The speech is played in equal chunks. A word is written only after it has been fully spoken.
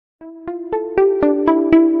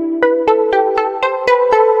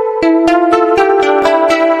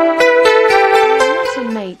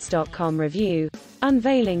comreview,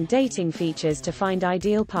 unveiling dating features to find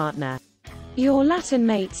ideal partner.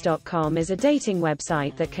 Latinemate.com is a dating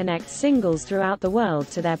website that connects singles throughout the world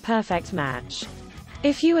to their perfect match.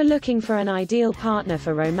 If you are looking for an ideal partner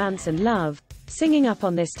for romance and love, singing up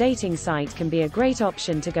on this dating site can be a great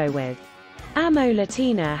option to go with. Amo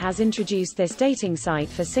Latina has introduced this dating site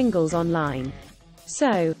for singles online.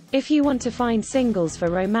 So, if you want to find singles for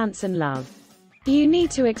romance and love, you need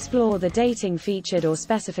to explore the dating featured or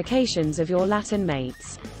specifications of your Latin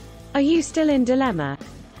mates. Are you still in dilemma?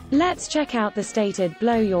 Let's check out the stated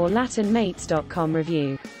Latinemate.com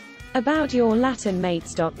review. About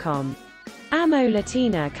Latinemate.com. Amo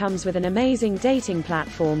Latina comes with an amazing dating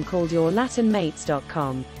platform called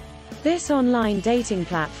Latinemate.com. This online dating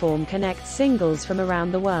platform connects singles from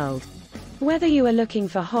around the world. Whether you are looking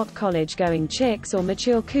for hot college-going chicks or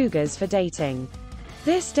mature cougars for dating,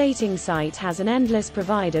 this dating site has an endless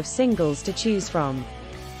provide of singles to choose from.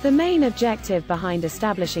 The main objective behind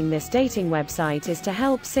establishing this dating website is to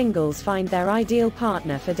help singles find their ideal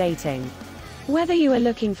partner for dating. Whether you are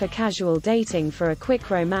looking for casual dating for a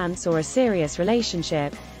quick romance or a serious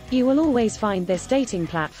relationship, you will always find this dating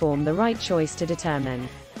platform the right choice to determine.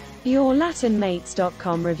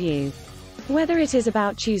 Latinemate.com review. Whether it is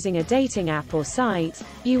about choosing a dating app or site,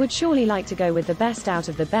 you would surely like to go with the best out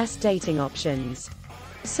of the best dating options.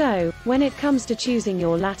 So, when it comes to choosing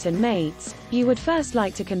your Latin mates, you would first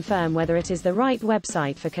like to confirm whether it is the right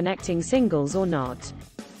website for connecting singles or not.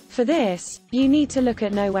 For this, you need to look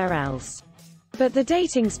at nowhere else but the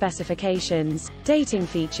dating specifications, dating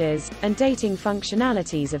features, and dating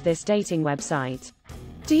functionalities of this dating website.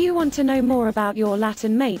 Do you want to know more about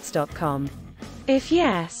Latinemate.com? If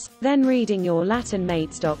yes, then reading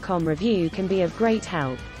Latinemate.com review can be of great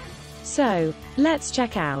help. So, let's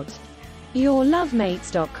check out.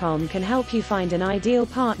 Lovemates.com can help you find an ideal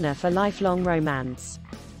partner for lifelong romance.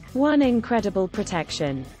 1. Incredible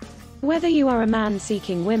protection. Whether you are a man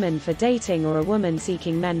seeking women for dating or a woman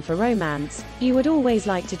seeking men for romance, you would always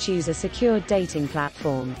like to choose a secured dating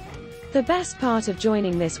platform. The best part of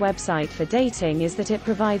joining this website for dating is that it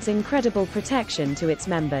provides incredible protection to its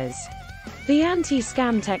members. The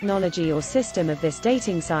anti-scam technology or system of this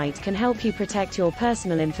dating site can help you protect your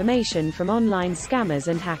personal information from online scammers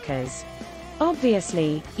and hackers.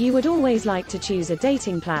 Obviously, you would always like to choose a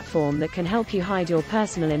dating platform that can help you hide your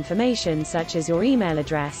personal information such as your email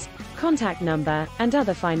address, contact number, and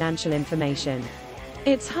other financial information.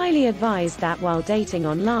 It's highly advised that while dating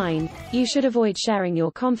online, you should avoid sharing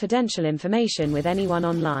your confidential information with anyone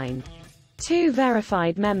online. 2.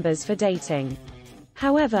 Verified members for dating.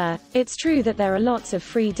 However, it's true that there are lots of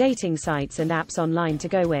free dating sites and apps online to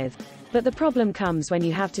go with, but the problem comes when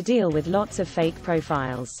you have to deal with lots of fake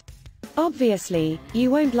profiles. Obviously, you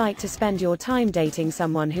won't like to spend your time dating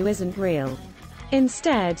someone who isn't real.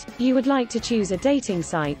 Instead, you would like to choose a dating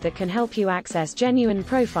site that can help you access genuine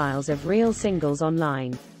profiles of real singles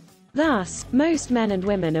online. Thus, most men and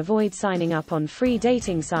women avoid signing up on free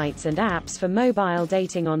dating sites and apps for mobile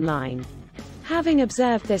dating online. Having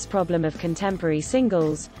observed this problem of contemporary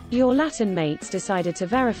singles, your Latin mates decided to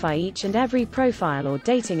verify each and every profile or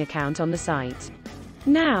dating account on the site.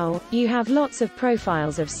 Now, you have lots of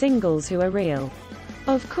profiles of singles who are real.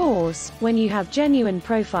 Of course, when you have genuine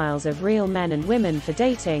profiles of real men and women for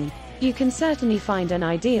dating, you can certainly find an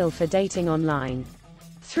ideal for dating online.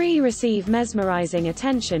 3. Receive mesmerizing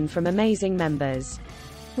attention from amazing members.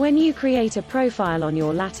 When you create a profile on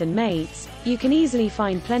your Latin mates, you can easily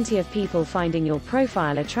find plenty of people finding your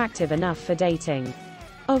profile attractive enough for dating.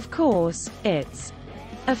 Of course, it's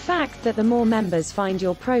a fact that the more members find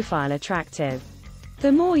your profile attractive,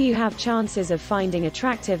 the more you have chances of finding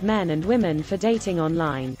attractive men and women for dating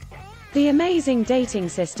online. The amazing dating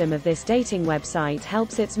system of this dating website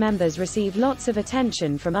helps its members receive lots of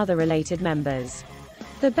attention from other related members.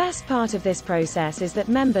 The best part of this process is that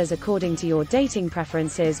members according to your dating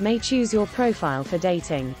preferences may choose your profile for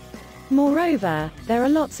dating. Moreover, there are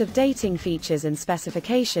lots of dating features and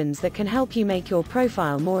specifications that can help you make your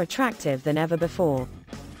profile more attractive than ever before.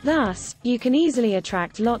 Thus, you can easily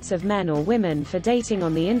attract lots of men or women for dating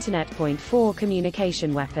on the internet. 4.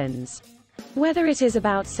 Communication weapons. Whether it is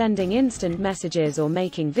about sending instant messages or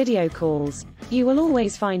making video calls, you will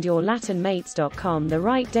always find Latinemate.com the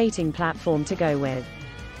right dating platform to go with.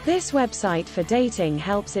 This website for dating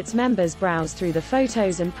helps its members browse through the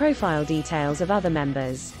photos and profile details of other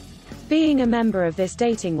members. Being a member of this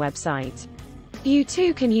dating website, you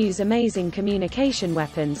too can use amazing communication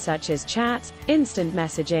weapons such as chat, instant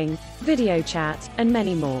messaging, video chat, and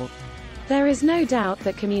many more. There is no doubt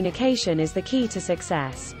that communication is the key to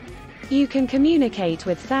success. You can communicate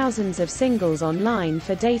with thousands of singles online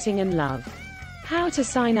for dating and love. How to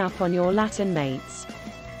sign up on your Latinmates.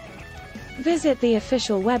 Visit the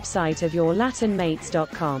official website of your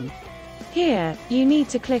Latinmates.com. Here, you need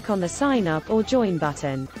to click on the Sign Up or Join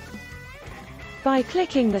button. By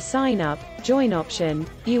clicking the Sign Up, Join option,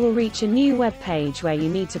 you will reach a new web page where you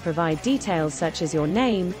need to provide details such as your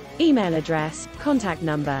name, email address, contact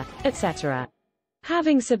number, etc.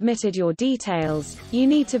 Having submitted your details, you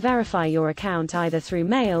need to verify your account either through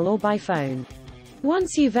mail or by phone.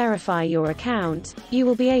 Once you verify your account, you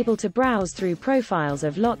will be able to browse through profiles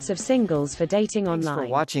of lots of singles for dating online. Thanks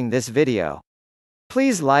for watching this video.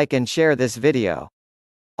 Please like and share this video.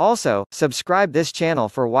 Also, subscribe this channel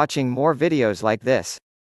for watching more videos like this.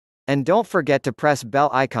 And don't forget to press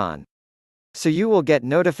bell icon, so you will get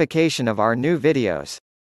notification of our new videos.